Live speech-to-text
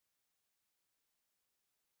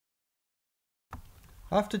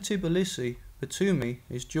After Tbilisi, Batumi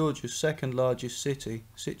is Georgia's second largest city,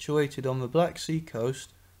 situated on the Black Sea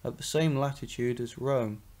coast at the same latitude as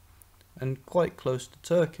Rome, and quite close to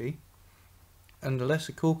Turkey, and the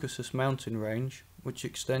Lesser Caucasus mountain range, which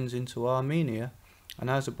extends into Armenia and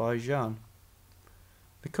Azerbaijan.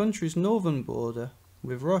 The country's northern border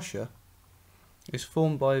with Russia is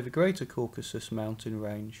formed by the Greater Caucasus mountain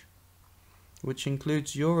range, which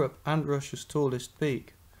includes Europe and Russia's tallest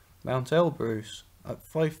peak, Mount Elbrus, at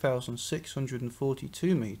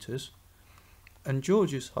 5,642 meters, and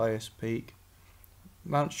Georgia's highest peak,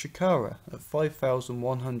 Mount Saqqara, at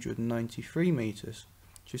 5,193 meters,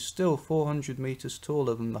 which is still 400 meters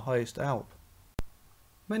taller than the highest Alp.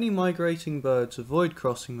 Many migrating birds avoid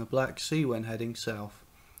crossing the Black Sea when heading south,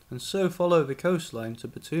 and so follow the coastline to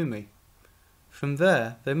Batumi. From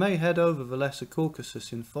there, they may head over the Lesser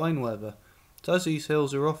Caucasus in fine weather, but as these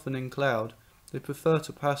hills are often in cloud, they prefer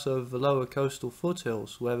to pass over the lower coastal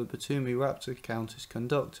foothills where the Batumi Raptor count is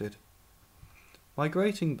conducted.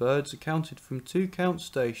 Migrating birds are counted from 2 count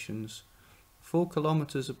stations 4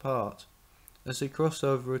 kilometers apart as they cross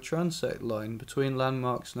over a transect line between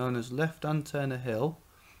landmarks known as Left Antenna Hill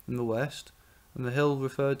in the west and the hill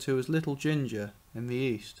referred to as Little Ginger in the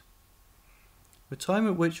east. The time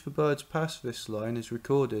at which the birds pass this line is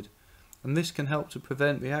recorded, and this can help to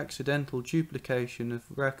prevent the accidental duplication of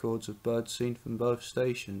records of birds seen from both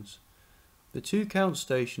stations. The 2 count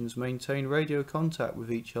stations maintain radio contact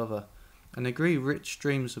with each other and agree which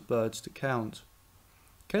streams of birds to count.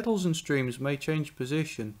 Kettles and streams may change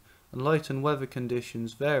position, and light and weather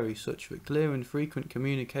conditions vary such that clear and frequent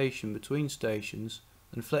communication between stations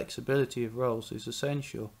and flexibility of roles is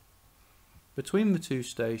essential. Between the 2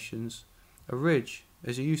 stations, a ridge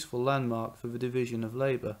is a useful landmark for the division of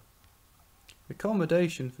labour.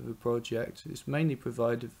 Accommodation for the project is mainly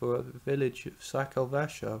provided for the village of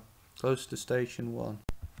Sakalvasho, close to Station 1.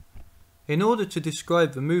 In order to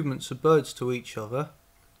describe the movements of birds to each other,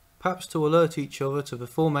 perhaps to alert each other to the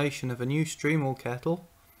formation of a new stream or kettle,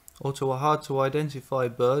 or to a hard-to-identify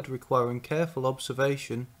bird requiring careful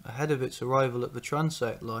observation ahead of its arrival at the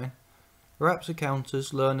transect line, raptor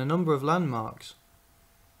counters learn a number of landmarks.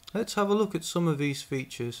 Let's have a look at some of these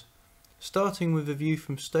features, starting with a view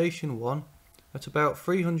from Station 1 at about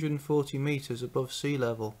 340 meters above sea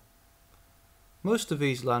level. Most of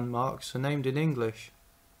these landmarks are named in English,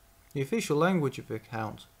 the official language of the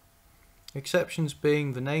count, exceptions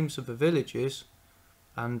being the names of the villages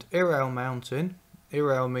and Irau Mountain,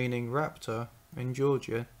 Irau meaning raptor in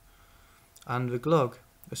Georgia, and the glug,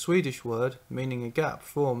 a Swedish word meaning a gap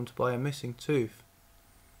formed by a missing tooth.